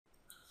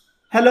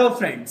Hello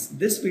friends,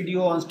 this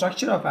video on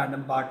structure of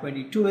atom part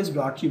 22 is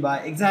brought to you by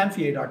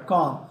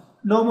examfear.com.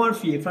 No more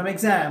fear from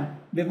exam.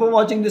 Before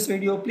watching this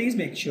video, please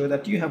make sure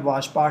that you have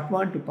watched part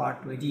 1 to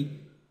part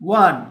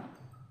 21.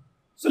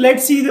 So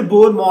let's see the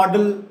Bohr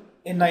model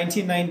in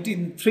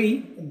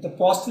 1993, the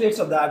postulates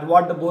of that,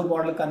 what the Bohr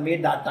model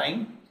conveyed that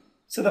time.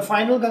 So the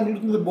final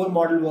conclusion of the Bohr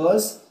model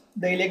was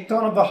the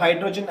electron of the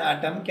hydrogen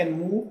atom can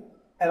move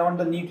around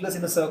the nucleus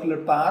in a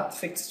circular path,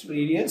 fixed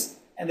radius,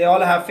 and they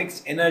all have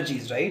fixed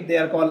energies, right? They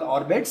are called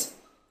orbits,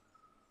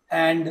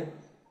 and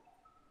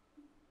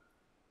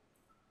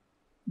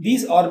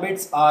these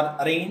orbits are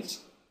arranged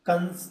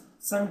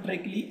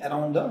concentrically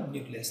around the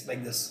nucleus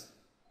like this.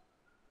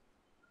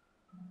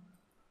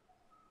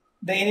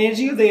 The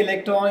energy of the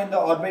electron in the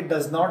orbit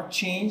does not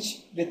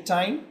change with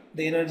time.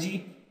 The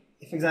energy,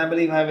 if for example,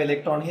 if I have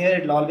electron here,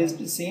 it will always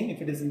be the same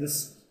if it is in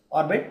this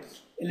orbit.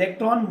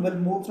 Electron will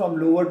move from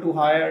lower to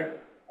higher,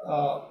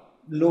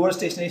 lower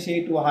stationary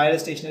state to a higher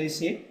stationary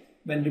state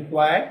when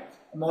required.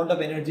 Amount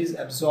of energy is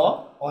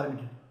absorbed or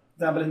emitted.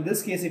 For example, in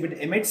this case, if it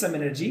emits some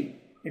energy,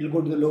 it will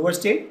go to the lower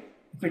state.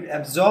 If it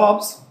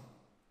absorbs,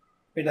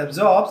 it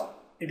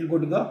will go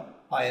to the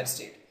higher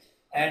state.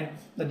 And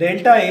the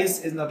delta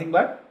is nothing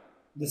but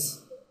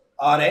this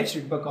RH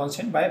Rydberg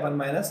constant by 1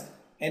 minus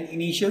n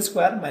initial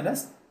square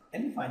minus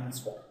n final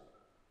square.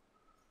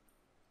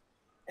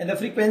 And the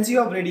frequency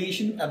of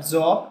radiation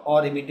absorbed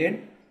or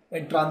emitted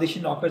when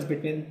transition occurs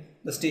between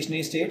the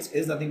stationary states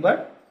is nothing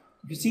but,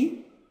 you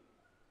see,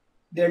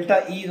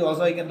 delta E is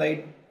also I can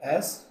write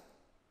as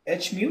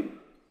h mu.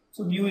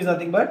 So mu is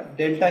nothing but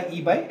delta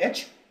E by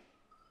h.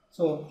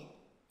 So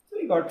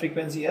we got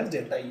frequency as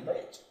delta E by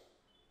h.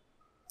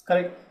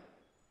 Correct.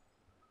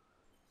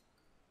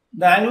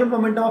 The angular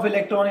momentum of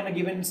electron in a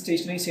given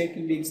stationary state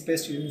can be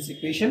expressed using this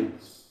equation.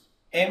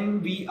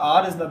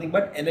 mvr is nothing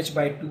but nh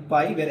by 2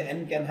 pi, where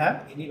n can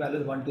have any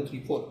value 1, 2,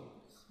 3, 4.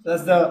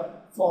 That's the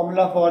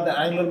formula for the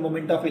angular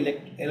momentum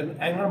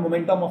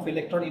of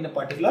electron in a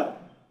particular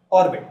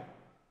orbit.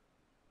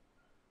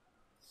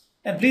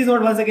 And please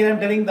note, once again, I am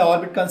telling the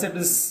orbit concept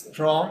is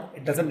wrong.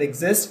 It doesn't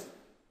exist.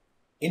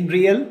 In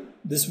real,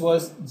 this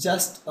was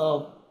just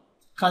a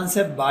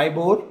concept by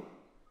Bohr.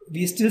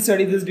 We still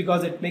study this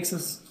because it makes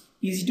us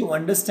easy to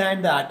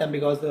understand the atom,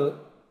 because the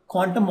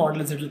quantum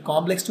model is a little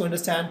complex to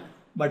understand,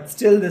 but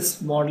still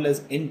this model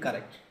is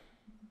incorrect.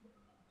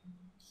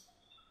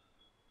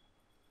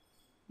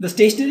 The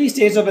stationary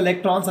states of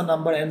electrons are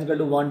numbered n is equal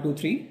to 1, 2,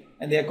 3,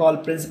 and they are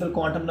called principal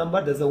quantum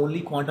number. This is the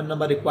only quantum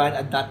number required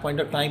at that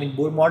point of time in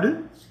Bohr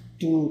model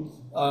to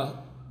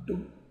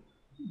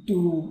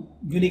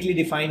uniquely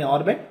define an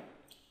orbit.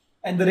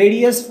 And the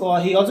radius,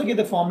 he also gave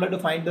the formula to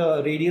find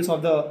the radius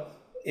of the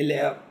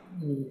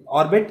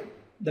orbit,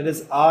 that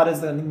is r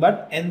is nothing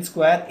but n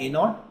square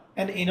a0,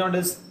 and a0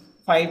 is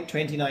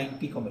 529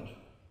 picometer,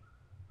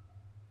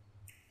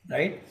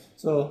 right?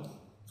 So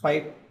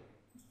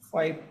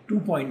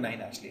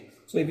 2.9 actually.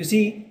 So if you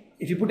see,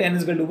 if you put n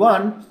is equal to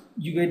 1,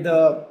 you get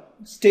the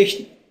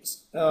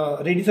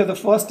radius of the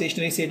first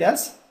stationary state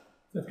as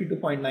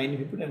 52.9 if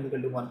you put n is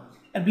equal to 1.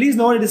 And please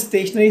note, it is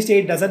stationary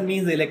state doesn't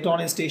mean the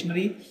electron is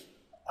stationary.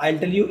 I'll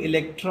tell you,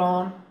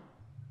 electron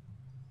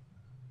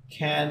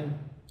can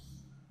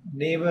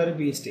never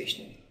be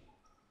stationary.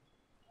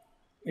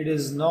 It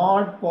is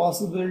not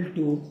possible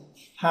to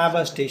have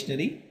a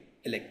stationary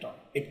electron.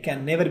 It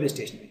can never be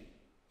stationary.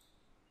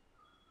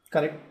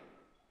 Correct?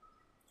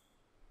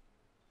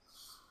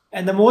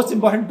 And the most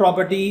important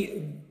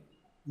property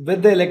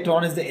with the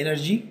electron is the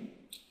energy.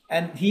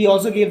 And he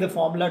also gave the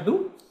formula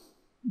to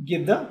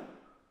give the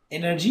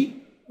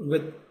energy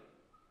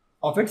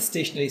of its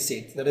stationary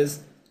state. That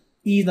is,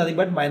 E is nothing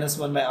but minus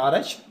 1 by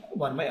RH,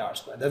 1 by R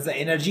square. That's the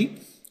energy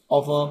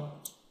of an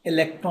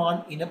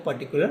electron in a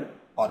particular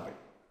orbit.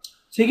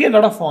 So you get a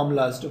lot of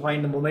formulas to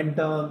find the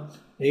momentum,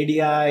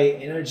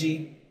 radii,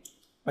 energy,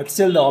 but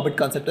still the orbit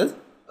concept is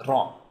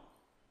wrong.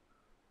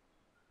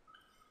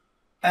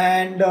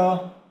 And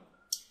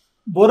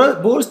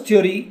Bohr's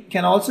theory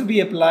can also be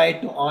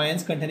applied to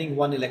ions containing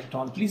one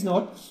electron. Please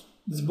note,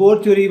 this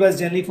Bohr theory was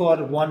generally for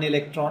one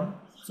electron.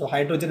 So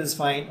hydrogen is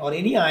fine, or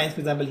any ions,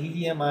 for example,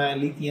 helium ion,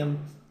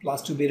 lithium,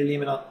 plus 2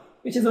 beryllium, and all,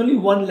 which is only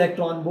one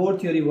electron. Bohr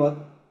theory work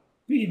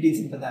pretty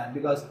decent for that,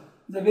 because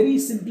it's a very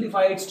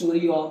simplified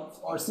story of,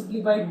 or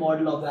simplified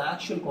model of the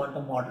actual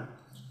quantum model.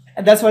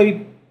 And that's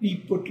why we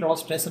put a lot of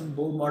stress on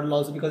Bohr model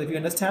also, because if you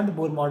understand the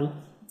Bohr model,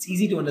 it's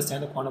easy to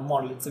understand the quantum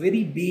model. It's a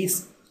very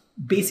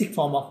basic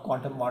form of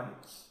quantum model.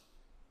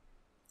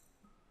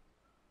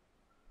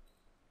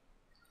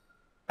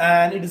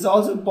 And it is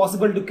also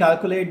possible to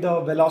calculate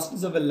the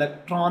velocities of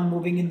electron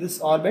moving in these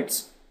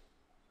orbits,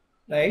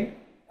 right?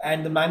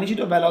 And the magnitude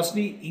of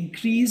velocity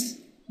increase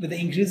with the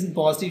increase in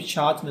positive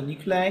charge in the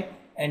nuclei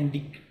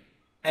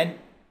and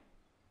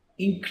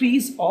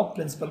increase of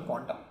principal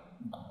quantum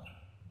number.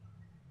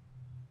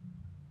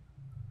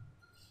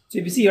 So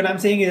if you see, what I'm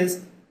saying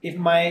is, if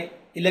my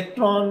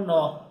electron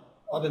or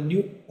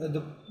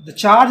the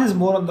charge is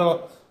more on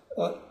the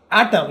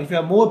atom, if you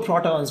have more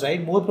protons,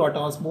 right, more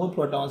protons,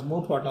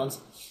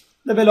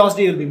 the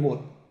velocity will be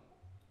more.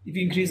 if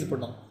you increase the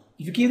proton.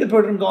 If you keep the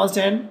proton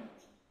constant,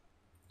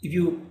 if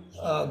you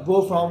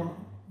go from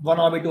one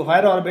orbit to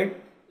higher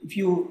orbit, if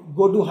you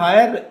go to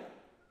higher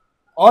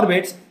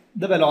orbits,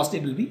 the velocity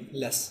will be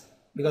less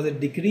because it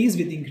decreases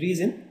with increase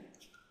in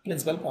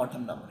principal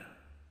quantum number.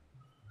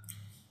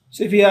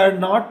 So if you are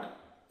not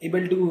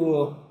able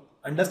to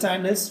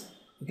understand this,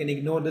 you can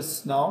ignore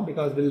this now,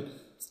 because we'll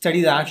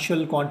study the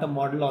actual quantum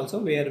model also,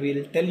 where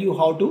we'll tell you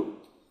how to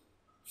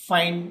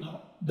find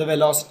the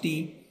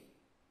velocity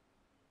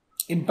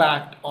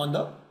impact on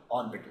the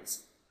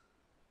orbitals.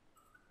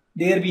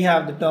 There we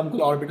have the term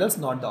called orbitals,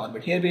 not the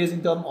orbit. Here we are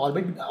using term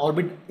orbit. The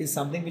orbit is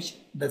something which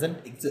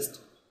doesn't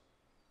exist.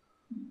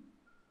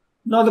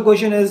 Now the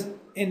question is,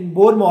 in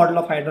Bohr model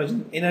of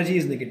hydrogen, energy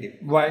is negative.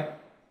 Why?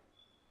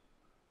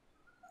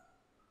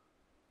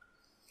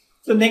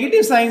 So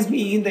negative signs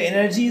mean the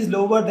energy is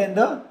lower than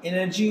the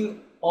energy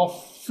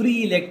of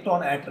free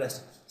electron at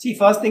rest. See,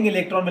 first thing,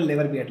 electron will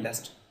never be at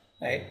rest,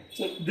 right?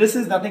 So this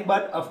is nothing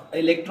but an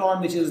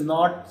electron which is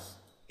not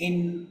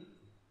in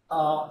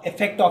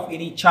effect of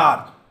any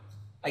charge.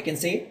 I can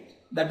say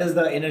that is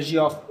the energy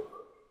of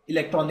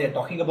electron they are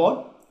talking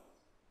about,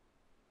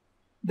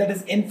 that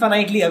is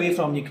infinitely away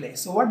from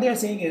nucleus. So what they are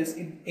saying is,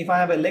 if I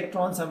have an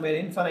electron somewhere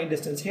infinite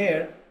distance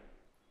here,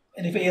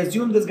 and if I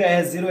assume this guy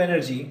has zero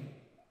energy,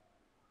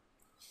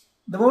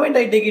 the moment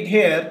I take it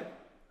here,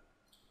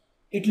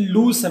 it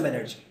will lose some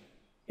energy.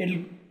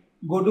 It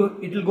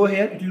will go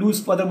here, it will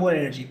lose further more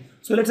energy.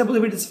 So let's suppose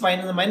if it is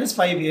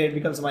 -5 here, it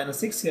becomes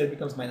 -6 here, it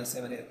becomes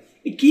 -7 here.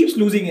 It keeps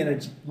losing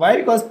energy. Why?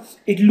 Because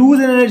it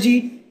loses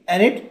energy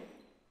and it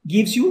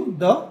gives you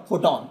the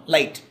photon,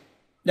 light.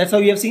 That's how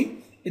we have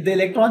seen. If the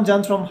electron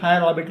jumps from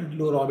higher orbital to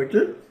lower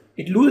orbital,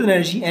 it loses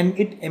energy and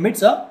it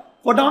emits a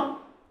photon.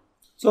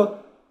 So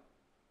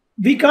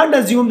we can't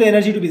assume the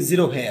energy to be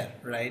zero here,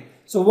 right?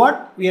 So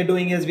what we are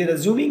doing is we are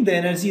assuming the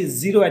energy is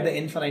zero at the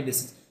infinite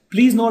distance.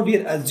 Please note, we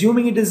are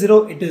assuming it is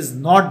zero. It is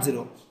not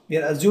zero. We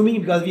are assuming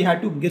because we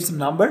had to give some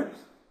number.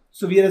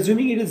 So we are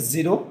assuming it is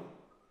zero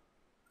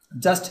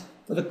just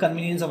for the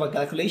convenience of our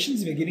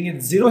calculations. We are giving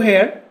it zero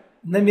here.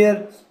 And then we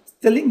are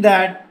telling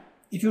that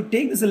if you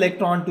take this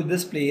electron to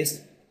this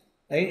place,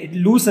 right, it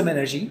will lose some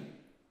energy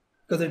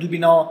because it will be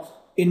now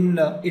in,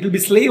 it will be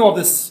slave of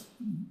this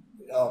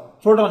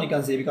proton, you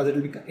can say, because it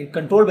will be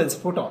controlled by this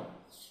proton.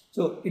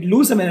 So it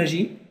loses some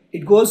energy,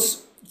 it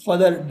goes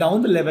further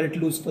down the level, it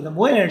loses further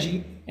more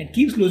energy and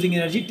keeps losing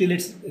energy till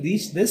it's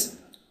reached this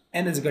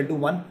n is equal to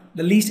 1,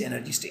 the least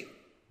energy state.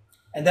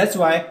 And that's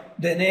why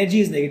the energy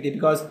is negative,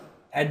 because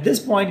at this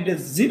point it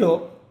is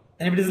 0,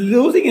 and if it is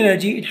losing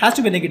energy, it has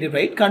to be negative,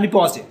 right? It can't be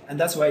positive, and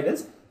that's why it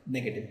is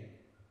negative.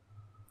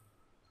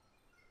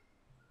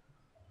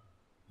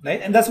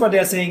 Right? And that's what they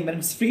are saying, when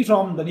it's free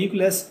from the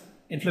nucleus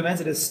influence,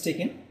 it is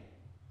taken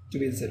to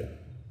be 0.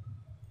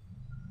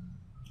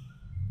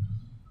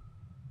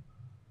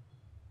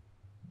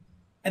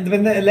 And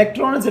when the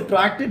electron is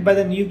attracted by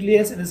the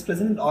nucleus and is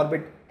present in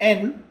orbit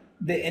n,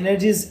 the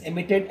energy is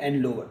emitted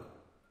and lowered.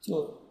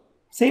 So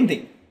same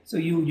thing. So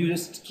you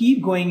just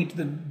keep going into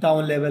the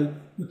down level,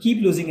 you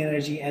keep losing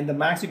energy, and the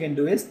max you can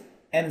do is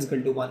n is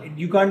equal to 1.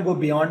 You can't go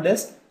beyond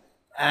this,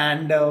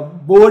 and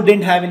Bohr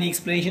didn't have any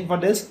explanation for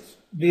this.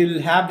 We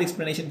will have the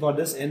explanation for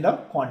this in the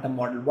quantum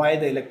model, why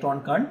the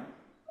electron can't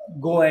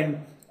go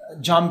and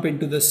jump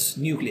into this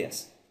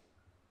nucleus.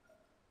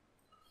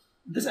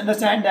 Just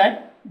understand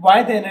that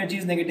why the energy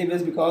is negative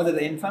is because at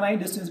the infinite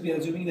distance we are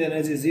assuming the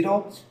energy is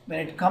 0. When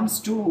it comes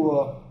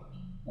to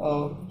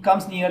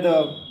comes near the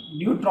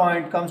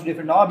neutron, it comes to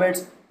different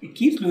orbits, it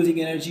keeps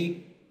losing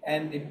energy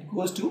and it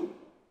goes to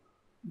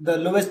the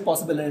lowest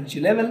possible energy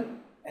level,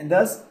 and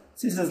thus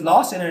since it has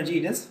lost energy,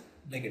 it is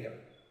negative.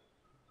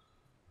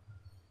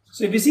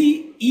 So if you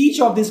see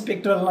each of these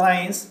spectral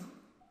lines,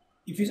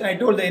 I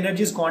told the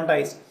energy is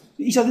quantized.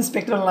 Each of the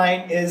spectral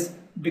line is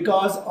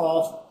because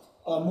of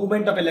a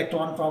movement of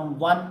electron from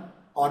one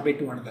orbit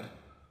to another.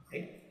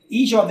 Right?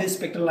 Each of this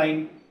spectral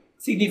line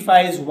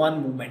signifies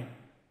one movement.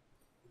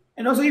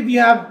 And also if you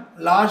have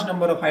large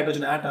number of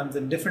hydrogen atoms,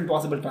 then different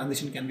possible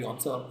transition can be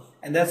observed.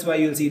 And that's why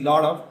you'll see a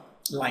lot of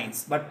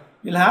lines. But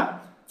you'll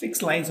have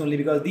fixed lines only,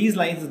 because these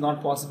lines is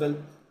not possible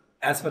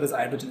as far as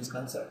hydrogen is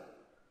concerned.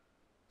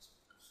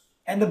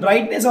 And the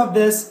brightness of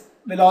this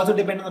will also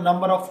depend on the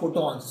number of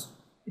photons.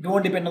 It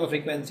won't depend on the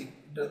frequency.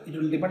 It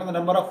will depend on the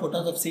number of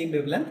photons of same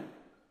wavelength.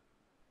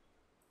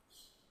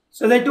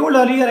 So as I told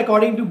earlier,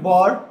 according to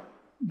Bohr,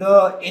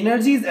 the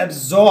energy is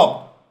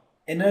absorbed.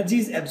 Energy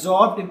is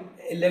absorbed if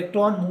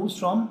electron moves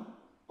from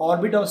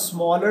orbit of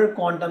smaller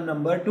quantum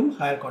number to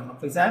higher quantum.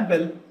 For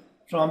example,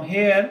 from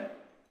here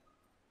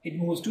it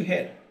moves to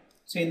here.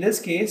 So in this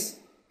case,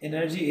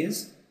 energy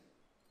is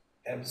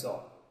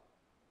absorbed.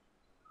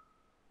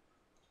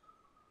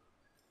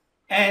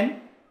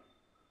 And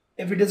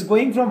if it is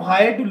going from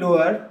higher to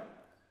lower,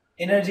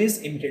 energy is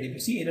emitted. If you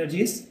see,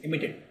 energy is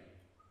emitted,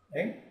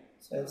 right?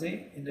 So I'll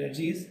say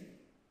energy is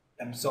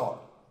absorbed.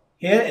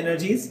 Here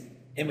energy is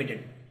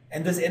emitted.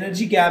 And this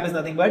energy gap is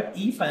nothing but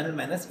E final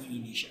minus E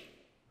initial.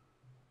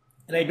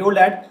 And I told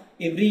that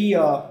every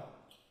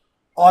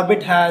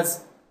orbit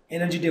has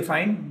energy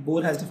defined.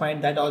 Bohr has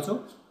defined that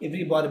also.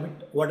 Every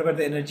orbit, whatever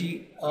the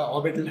energy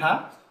orbit will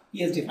have,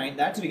 he has defined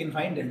that, so we can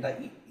find delta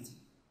E easily.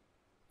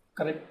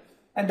 Correct?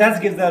 And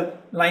that gives the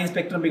line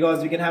spectrum,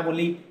 because we can have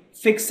only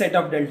fixed set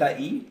of delta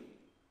E,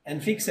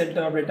 and fixed set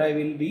of delta E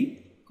will be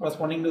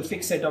corresponding to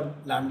fixed set of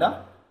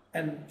lambda,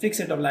 and fixed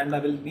set of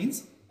lambda will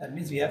means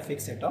we have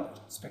fixed set of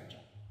spectra.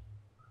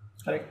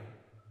 Correct?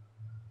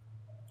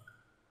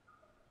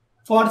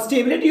 For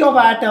stability of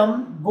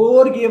atom,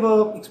 Bohr gave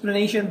an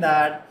explanation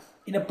that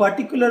in a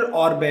particular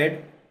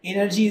orbit,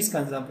 energy is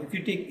conserved. If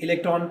you take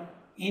electron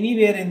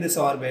anywhere in this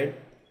orbit,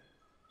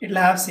 it will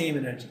have same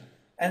energy.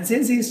 And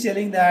since he is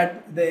telling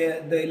that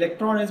the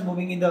electron is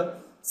moving in the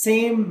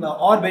same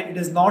orbit, it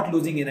is not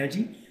losing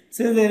energy.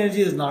 Since the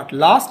energy is not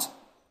lost,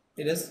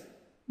 it is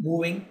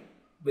moving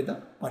with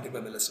a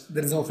particular velocity.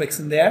 There is no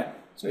friction there,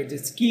 so it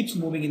just keeps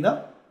moving in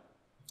the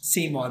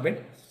same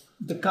orbit.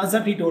 The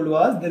concept he told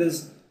was there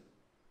is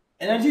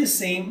energy is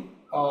same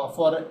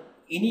for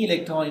any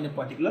electron in a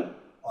particular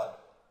orbit.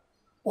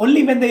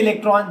 Only when the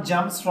electron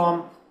jumps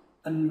from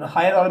a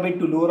higher orbit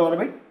to lower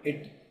orbit,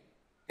 it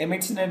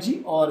emits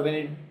energy, or when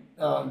it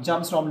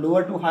jumps from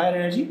lower to higher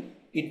energy,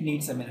 it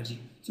needs some energy.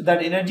 So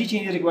that energy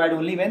change is required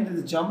only when there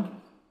is a jump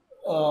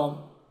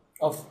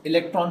of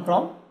electron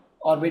from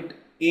orbit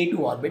A to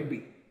orbit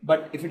B.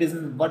 But if it is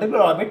in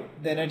vertical orbit,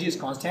 the energy is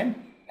constant,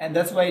 and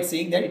that's why it's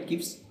saying that it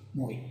keeps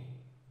moving.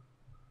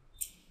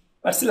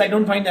 But still, I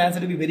don't find the answer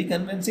to be very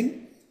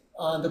convincing.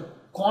 The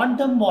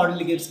quantum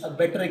model gives a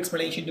better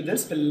explanation to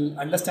this. We'll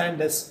understand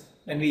this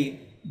when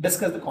we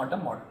discuss the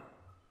quantum model.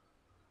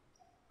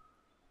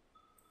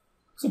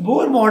 So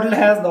Bohr model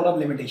has a lot of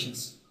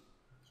limitations.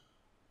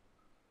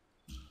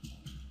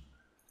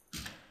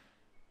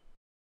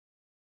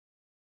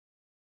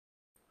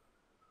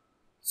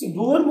 So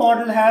Bohr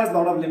model has a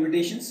lot of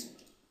limitations.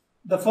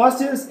 The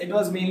first is it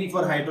was mainly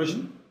for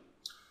hydrogen.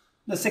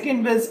 The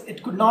second is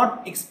it could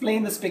not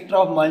explain the spectra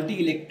of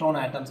multi-electron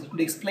atoms. It could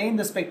explain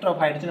the spectra of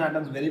hydrogen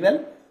atoms very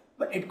well,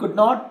 but it could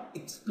not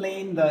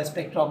explain the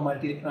spectra of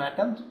multi-electron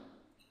atoms.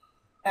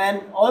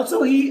 And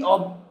also he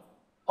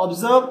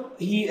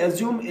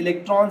assumed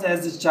electrons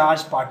as a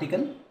charged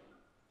particle.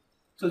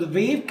 So the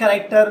wave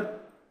character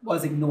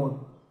was ignored.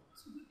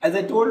 As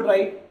I told,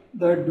 right,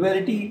 the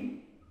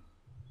duality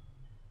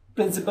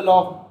principle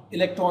of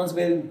electrons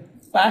were in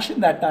fashion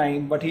that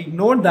time, but he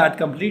ignored that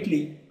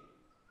completely,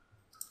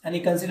 and he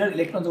considered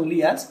electrons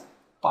only as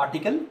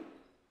particle,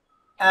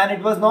 and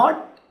it was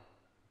not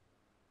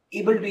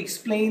able to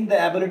explain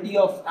the ability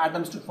of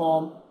atoms to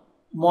form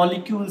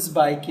molecules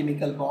by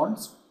chemical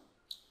bonds.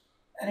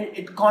 And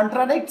it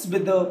contradicts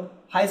with the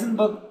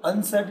Heisenberg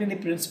uncertainty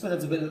principle.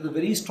 That's a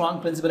very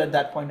strong principle at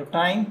that point of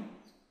time.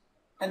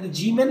 And the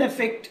G-Man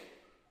effect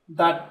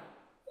that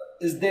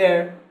is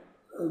there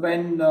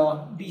when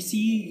we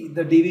see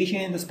the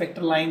deviation in the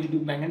spectral line due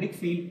to magnetic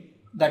field,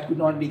 that could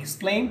not be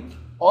explained.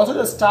 Also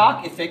the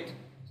Stark effect,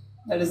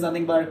 that is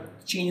nothing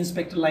but change in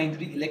spectral line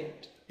due to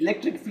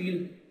electric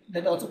field,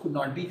 that also could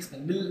not be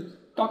explained. We'll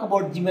talk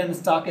about G-Man and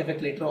Stark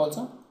effect later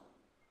also.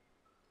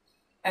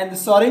 And the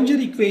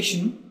Schrödinger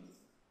equation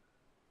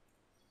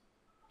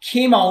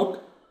came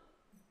out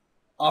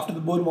after the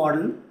Bohr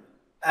model,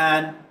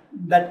 and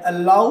that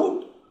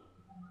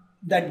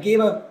gave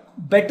a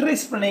better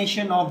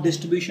explanation of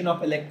distribution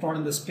of electron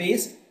in the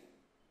space,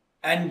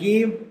 and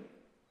gave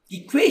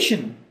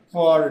equation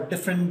for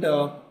different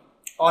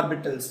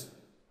orbitals.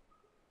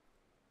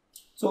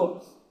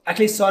 So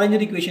actually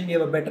Schrödinger equation gave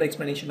a better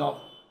explanation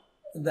of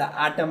the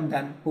atom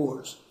than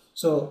Bohr's.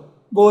 So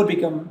Bohr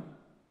become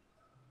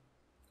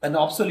an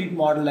obsolete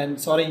model, and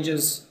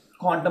Schrödinger's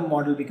quantum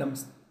model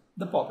becomes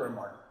the popular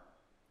model.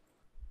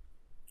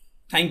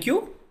 Thank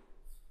you.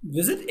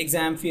 Visit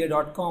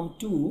examfear.com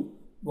to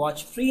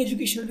watch free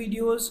educational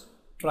videos,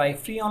 try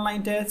free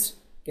online tests,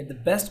 get the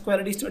best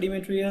quality study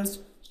materials,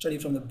 study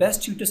from the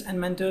best tutors and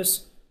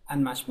mentors,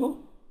 and much more.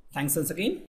 Thanks once again.